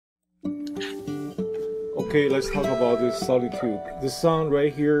Okay, let's talk about this Solitude. This song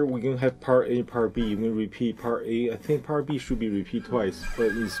right here, we can have part A, part B. We repeat part A. I think part B should be repeat twice, but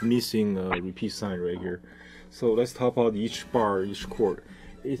it's missing a repeat sign right here. So let's talk about each bar, each chord.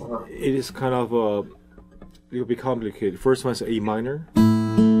 It is kind of a little bit complicated. First one is A minor.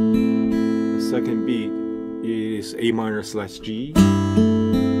 The second beat is A minor slash G.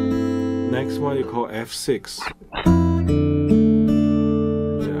 Next one you call F6.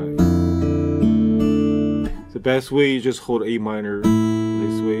 The best way you just hold A minor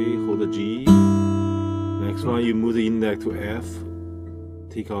this way, hold the G. Next one you move the index to F,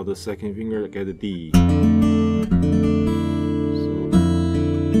 take out the second finger, get a D. So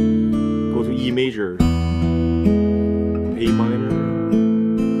go to E major, A minor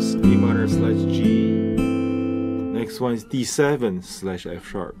slash G. Next one is D7 slash F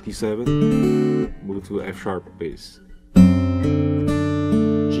sharp. D7, move to F sharp bass.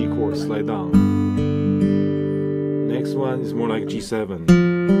 G chord, slide down. Next one is more like G7.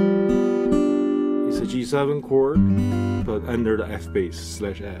 It's a G7 chord, but under the F bass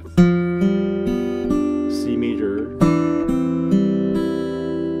slash F. C major.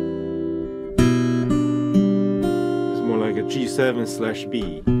 It's more like a G7 slash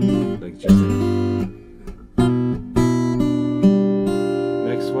B, like G7.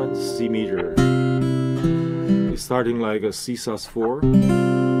 Next one, C major. It's starting like a C sus4.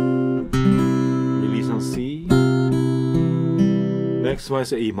 Release on C. Next one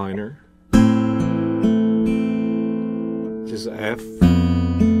is A minor. Just F.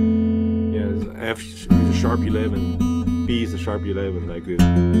 Yeah, F is a sharp 11. B is a sharp 11, like this.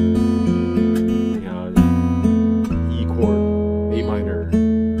 Yeah, E chord, A minor.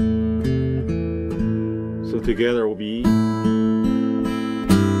 So together will be.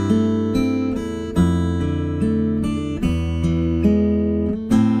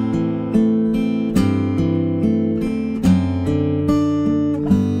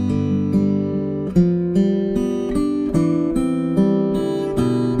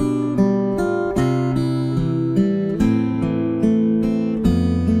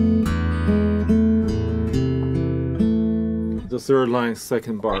 The third line,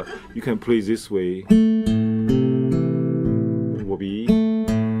 second bar, you can play this way. It will be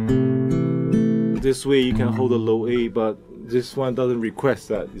this way. You can hold a low A, but this one doesn't request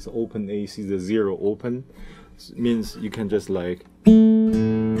that. It's open A. See the 0 open. It means you can just like. Yeah.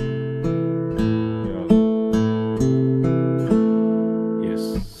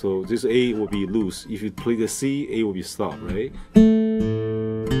 Yes. So this A will be loose. If you play the C, A will be stopped, right?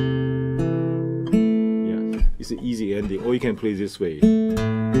 It's an easy ending, or you can play this way.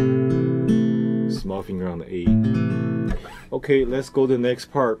 Small finger on the A. Okay, let's go to the next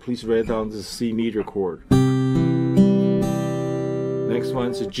part. Please write down the C major chord. Next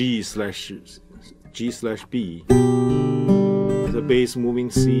one is G slash B. The bass moving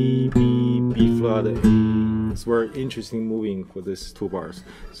C, B, B flat, A. It's very interesting moving for these two bars.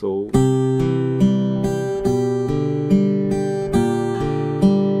 So.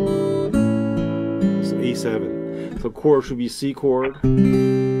 A7. The chord should be C chord,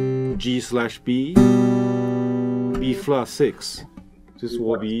 G slash B, B flat 6. This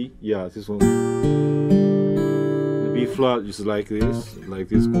will be, yeah, this one. The B flat is like this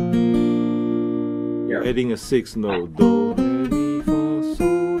chord. Yeah. Adding a 6th note, Do, Re, Mi, Fa,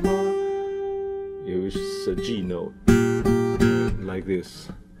 Sol, La, which is a G note, like this.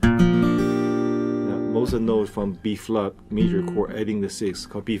 Most of the notes from B flat major chord adding the 6,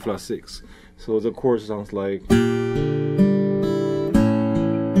 called B flat 6. So the chord sounds like it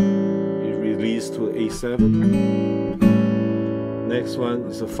released to A7. Next one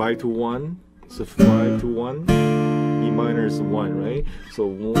is a 5 to 1. It's a 5 to 1. E minor is 1, right? So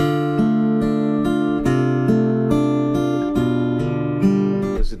 1.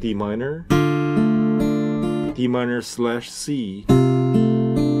 There's a D minor. D minor slash C.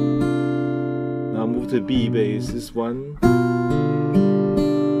 Now move to B bass. This one.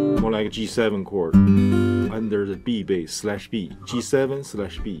 More like a G7 chord under the B bass slash B. G7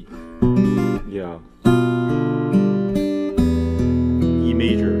 slash B. Yeah. E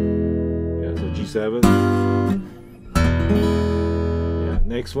major. Yeah, so G7. Yeah,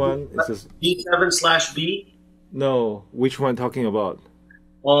 next one is this. G7 slash B? No, which one talking about?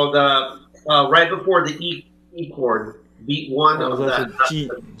 Well, the right before the E chord. Beat 1 of that. G,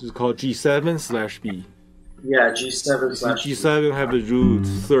 it's called G7 slash B. Yeah, G7 slash G7 have the root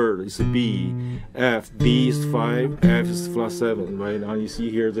third, it's a B. F, B is 5, F is flat 7. Right now you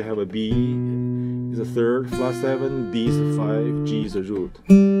see here they have a B is a third, flat 7, D is a 5, G is a root.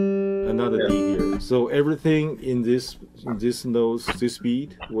 Another D here. So everything in this notes, this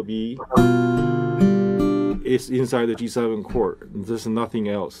beat will be is inside the G7 chord. There's nothing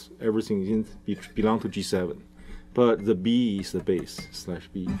else. Everything belongs to G7. But the B is the bass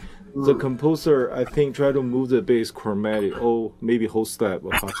 /B. The composer, I think, try to move the bass chromatic, or maybe whole step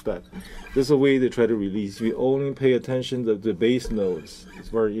or half step. This is a way they try to release. We only pay attention to the bass notes. It's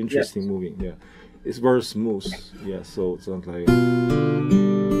very interesting moving. Yeah, it's very smooth. Yeah, so it's not like.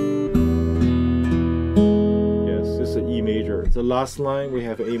 Yes, this is E major. The last line we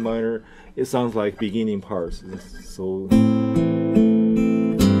have A minor. It sounds like beginning parts. So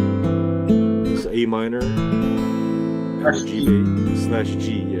it's A minor. G /G,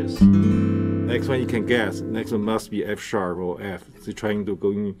 yes. Next one you can guess. Next one must be F sharp or F. So trying to go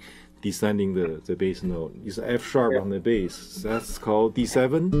in descending the bass note. It's F sharp on the bass. That's called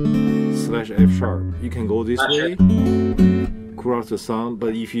D7 /F sharp. You can go this way, cross the sound.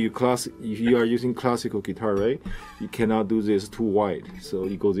 But if you are using classical guitar, right? You cannot do this too wide. So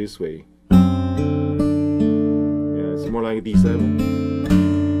you go this way. Yeah, it's more like D7.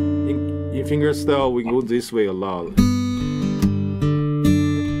 In fingerstyle, we go this way a lot.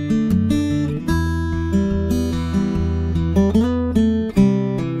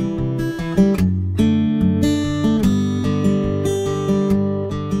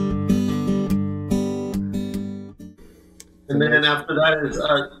 And then after that is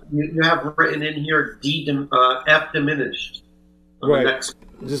you have written in here F diminished. Right.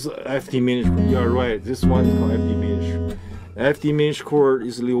 This F diminished. You are right. This one is called F diminished. F diminished chord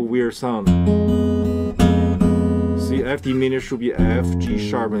is a little weird sound. See, F diminished should be F, G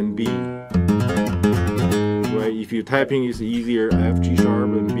sharp, and B. Right? If you typing, it's easier. F, G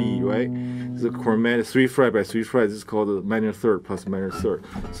sharp, and B. Right? The chromatic 3 fret by 3 fret. This is called the minor third plus minor third.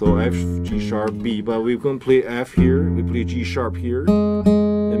 So F, G sharp, B. But we're going to play F here. We play G sharp here,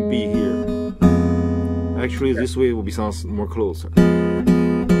 and B here. Actually, this way will be sounds more closer.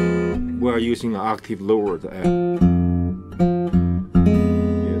 We are using an octave lower the F.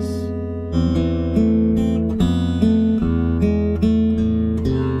 Yes.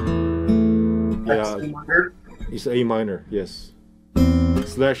 Yeah. It's A minor. Yes.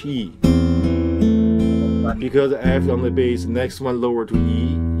 /E. Because F on the bass, next one lower to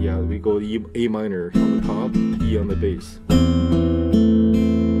E. Yeah, we go A minor on the top, E on the bass.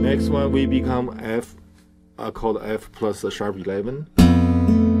 Next one we become F, called F plus a sharp 11.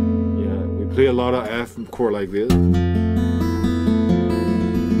 Yeah, we play a lot of F chord like this.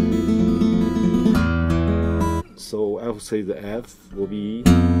 So I would say the F will be,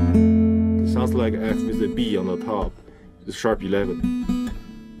 it sounds like F with a B on the top, the sharp 11.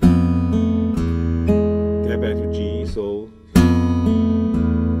 Back to G, so yeah,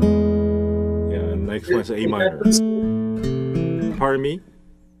 and next one's A minor. Pardon me?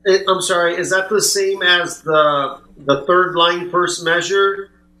 I'm sorry, is that the same as the third line first measure?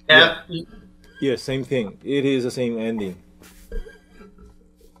 F, E? Yeah, same thing. It is the same ending.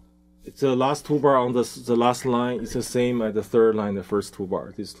 It's the last two bar on the last line. It's the same as the third line, the first two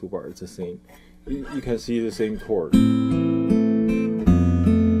bar. These two bars, it's the same. You can see the same chord.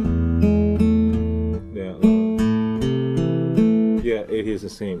 Yeah, it is the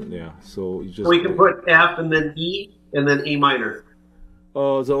same. Yeah, so you just. We can put F and then E and then A minor.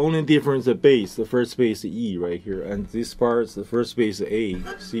 The only difference is the bass. The first bass is E right here, and this part, the first bass is A.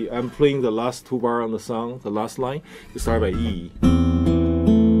 See, I'm playing the last two bar on the song, the last line. You start by E.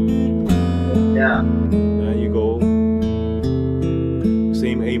 Yeah. And you go.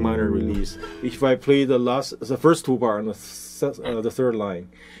 Same A minor release. If I play the first two bar on the third line,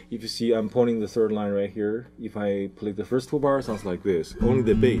 if you see, I'm pointing the third line right here. If I play the first two bars, sounds like this. Only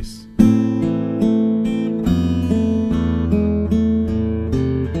the bass.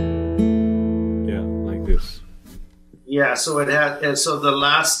 Yeah, like this. Yeah, so it had, and so the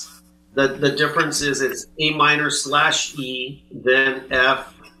difference is it's A minor /E, then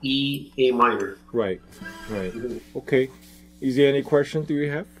F, E, A minor. Right, right. Okay. Is there any question do you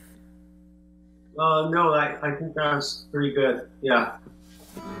have? No, I think that's pretty good. Yeah.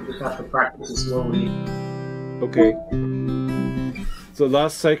 You just have to practice it slowly. Okay. So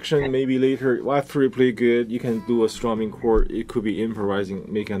last section, maybe later, after you play good, you can do a strumming chord. It could be improvising,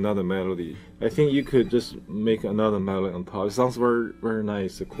 make another melody. I think you could just make another melody on top. It sounds very, very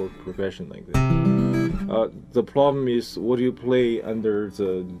nice, the chord progression like this. The problem is, what do you play under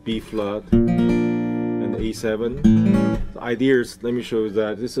the B flat and A7? The idea is, let me show you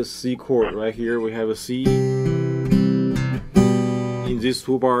that. This is a C chord right here. We have a C. In these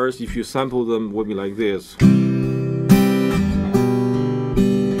two bars, if you sample them, will be like this.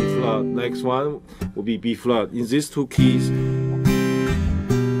 Next one will be B flat. In these two keys,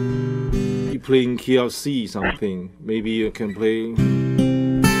 you play in key of C something. Maybe you can play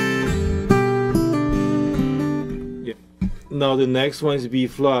Now the next one is B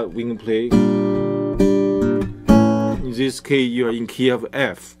flat. We can play. In this case, you are in key of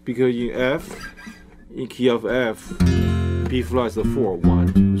F, because in key of F, B flat is a 4.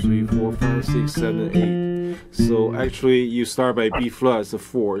 1, 2, 3, 4, 5, 6, 7, 8. So actually, you start by B flat as a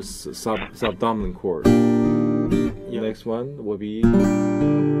 4, it's a subdominant chord. The next one will be.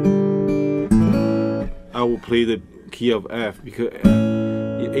 I will play the key of F because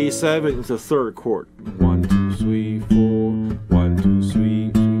A7 is the third chord. 1, 2, 3, 4. 1, 2,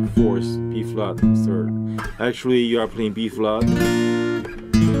 3, 4 is B flat, third. Actually, you are playing B flat.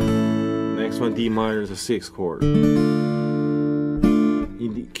 Next one, D minor is the 6th chord. In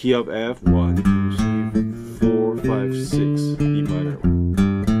the key of F, 1, 2, 3, 4, 5, 6, D minor.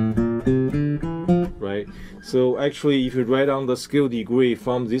 Right? So actually, if you write down the scale degree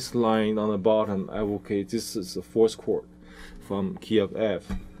from this line on the bottom, okay, this is the 4th chord from key of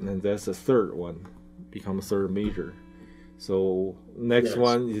F, and that's the 3rd one, become a 3rd major. So next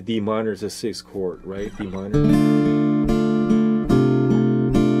one is D minor, is the 6th chord, right? D minor.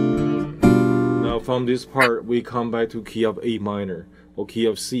 Now from this part, we come back to key of A minor or key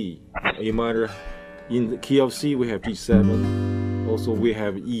of C. A minor, in the key of C we have G7. Also we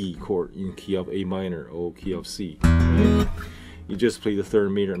have E chord in key of A minor or key of C. Okay? You just play the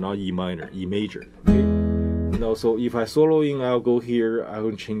 3rd major, not E minor, E major. Okay? Now, so if I solo in, I'll go here, I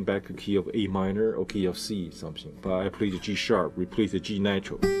will change back to key of A minor or key of C, something. But I play the G sharp, replace the G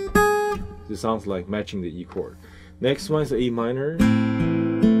natural. This sounds like matching the E chord. Next one is A minor.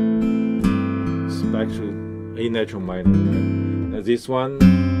 It's back to A natural minor. Right? Now this one,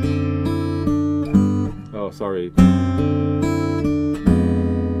 oh sorry.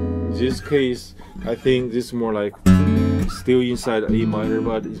 In this case, I think this is more like still inside A minor,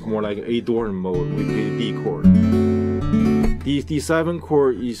 but it's more like A dormant mode. We play the D chord. The D7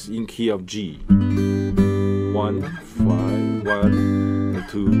 chord is in key of G. 1, 5, 1,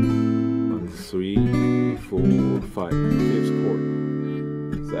 2, 1, 3, 4, 5. 5th chord.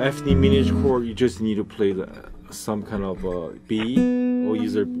 The F diminished chord, you just need to play some kind of B or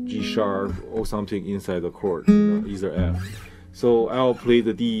either G sharp or something inside the chord, either F. So I'll play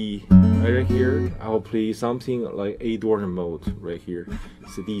the D right here. I'll play something like A dormant mode right here.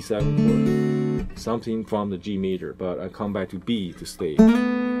 It's the D7 chord. Something from the G major, but I come back to B to stay.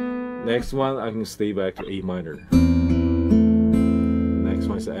 Next one, I can stay back to A minor. Next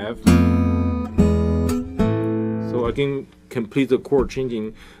one is F. So I can complete the chord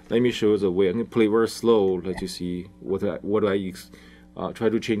changing. Let me show you the way. I can play very slow. Let you see what I try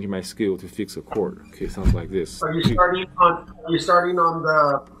to change my scale to fix a chord. Okay, sounds like this. Are you starting on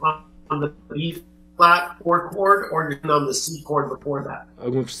the B flat 4th chord, or you're on the C chord before that?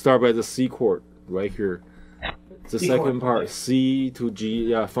 I'm going to start by the C chord right here. The C second chord. part, C to G,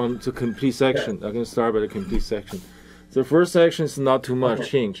 yeah, from the complete section. I can start by the complete section. The first section is not too much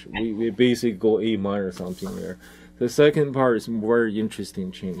change. We basically go A minor something there. The second part is very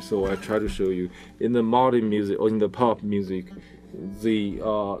interesting change. So I try to show you in the modern music or in the pop music. They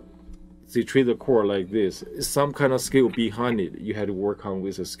treat the chord like this. It's some kind of skill behind it. You had to work on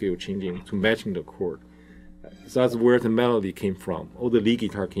with the scale changing to matching the chord. So that's where the melody came from, or the lead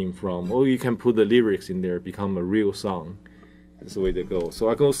guitar came from, or you can put the lyrics in there, become a real song. That's the way to go. So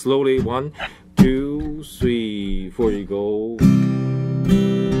I go slowly. 1, 2, 3, 4. You go.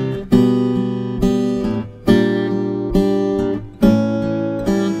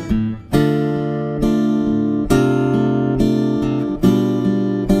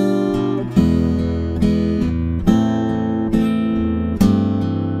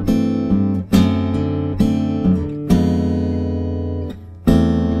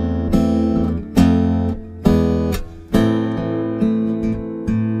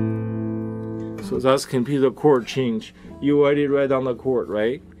 So that's complete the chord change. You already write down the chord,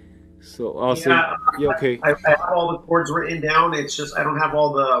 right? So also, yeah, okay. I have all the chords written down. It's just I don't have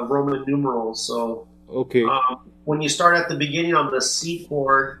all the Roman numerals. So okay. When you start at the beginning on the C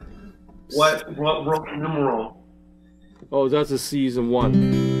chord, what Roman numeral? Oh, that's a C is a 1,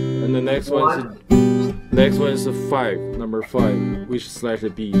 and the next one is a 5, number 5, which slash the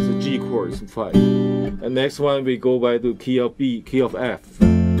B. It's a G chord, it's 5. And next one we go by the key of B, key of F.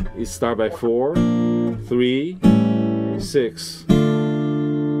 It start by 4, 3, 6.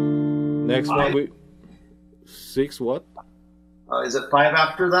 Next one we 6 what? Is it 5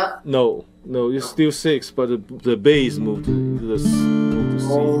 after that? No, it's still 6, but the bass moved to C.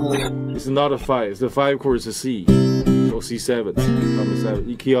 It's not a 5. The 5 chord is a C. So C7, number 7.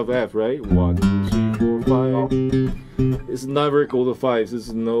 E key of F, right? 1, 2, 3, 4, 5. It's never go to 5.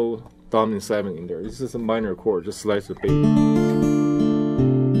 There's no dominant 7 in there. This is a minor chord, just slice the bass.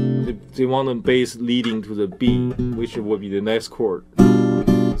 they want the bass leading to the B, which will be the next chord.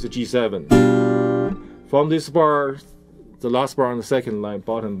 It's a G7. From this bar, the last bar on the second line,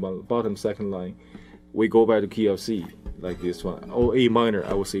 bottom second line, we go back to key of C, like this one. Or A minor,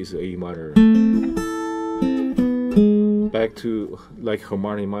 I would say it's A minor. Back to like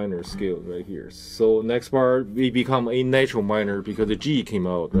harmonic minor scale right here. So next bar, we become A natural minor because the G came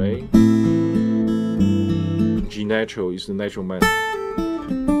out, right? G natural is the natural minor.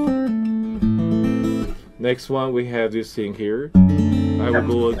 Next one, we have this thing here. I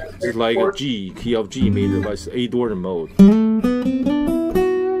will go just like a G, key of G major, but it's A Dorner mode.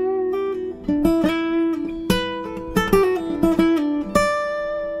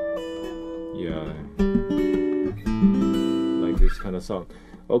 Yeah, like this kind of song.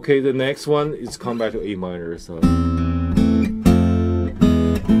 Okay, the next one is come back to A minor. So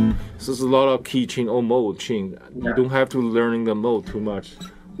there's a lot of key change or mode change. You don't have to learn the mode too much.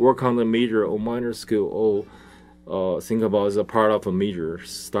 Work on the major or minor scale, or think about as a part of a major,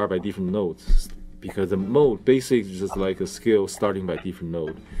 start by different notes, because the mode basically is just like a scale starting by different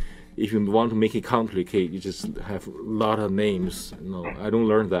note. If you want to make it complicated, you just have a lot of names. No, I don't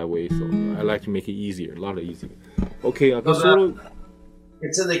learn that way, so I like to make it easier, a lot easier. Okay, so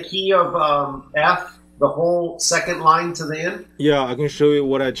it's in the key of F, the whole second line to the end? Yeah, I can show you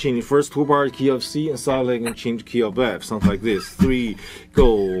what I changed. First two bars, key of C, and suddenly I can change key of F, something like this. 3,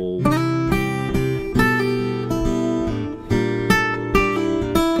 go.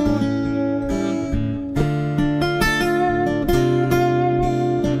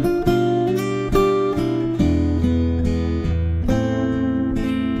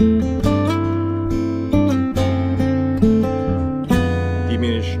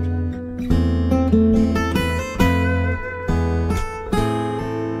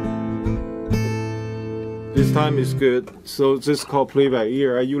 This time is good. So this is called play by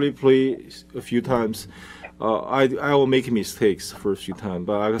ear. I usually play a few times. I will make mistakes first few times,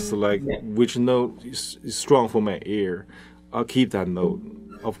 but I select which note is strong for my ear. I'll keep that note.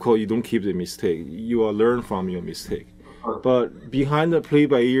 Of course, you don't keep the mistake. You will learn from your mistake. But behind the play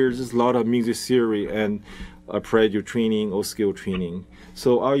by ear, there's a lot of music theory and appraisal training or skill training.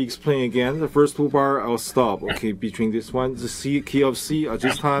 So I'll explain again. The first two bars, I'll stop. Okay, between this one, the C, key of C. At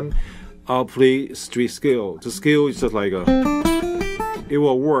this time, I'll play straight scale. The scale is just like it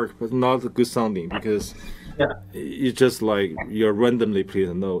will work, but not good sounding because it's just like you're randomly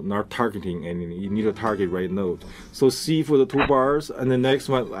playing a note, not targeting anything. You need to target right note. So C for the two bars, and the next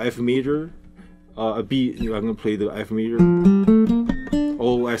one F major, a B. I'm gonna play the F major.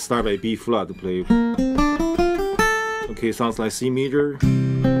 Oh, I start by B flat to play. Okay, sounds like C major.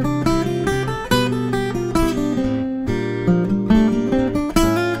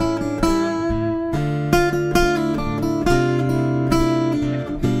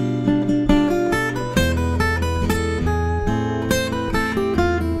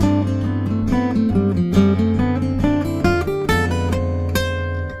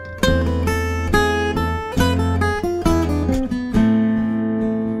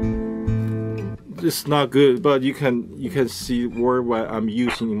 It's not good, but you can see word what I'm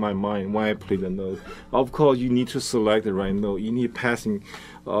using in my mind when I play the note. Of course, you need to select the right note. You need passing.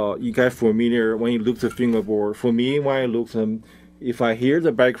 You get familiar when you look the fingerboard. For me, when I look them, if I hear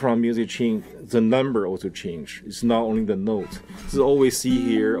the background music change, the number also change. It's not only the note. It's always C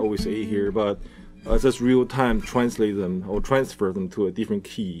here, always A here, but just real time translate them or transfer them to a different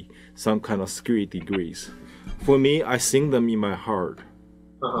key, some kind of scale degrees. For me, I sing them in my heart.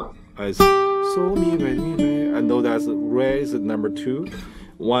 As so mi re mi re. I know that's re is number 2.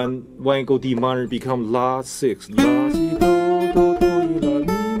 When I go D minor, become La 6. La si do do do la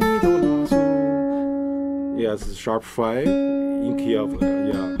mi mi do la so. Yeah, it's sharp 5 in key of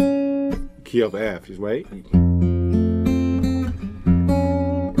key of F, is right.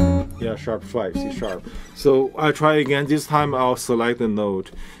 Yeah, sharp 5, C sharp. So I try again. This time I'll select the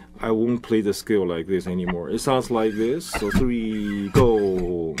note. I won't play the scale like this anymore. It sounds like this. So 3,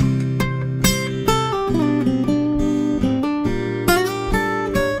 go.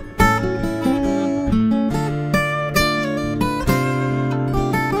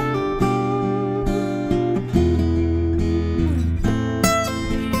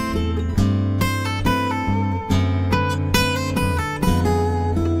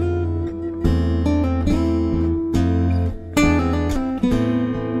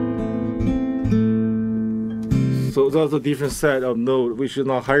 So that's a different set of note, which is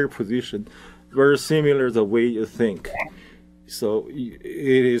not higher position, very similar the way you think. So it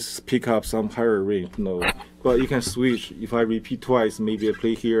is pick up some higher range note, but you can switch. If I repeat twice, maybe I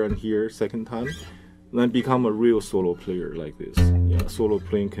play here and here second time, then become a real solo player like this. Yeah. solo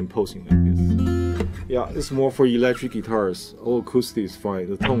playing, composing like this. Yeah, it's more for electric guitars. All acoustic is fine.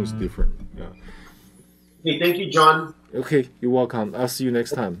 The tone is different. Yeah. Okay, thank you, John. Okay, you're welcome. I'll see you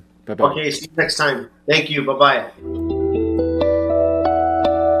next time. Bye bye. Okay, see you next time. Thank you. Bye bye.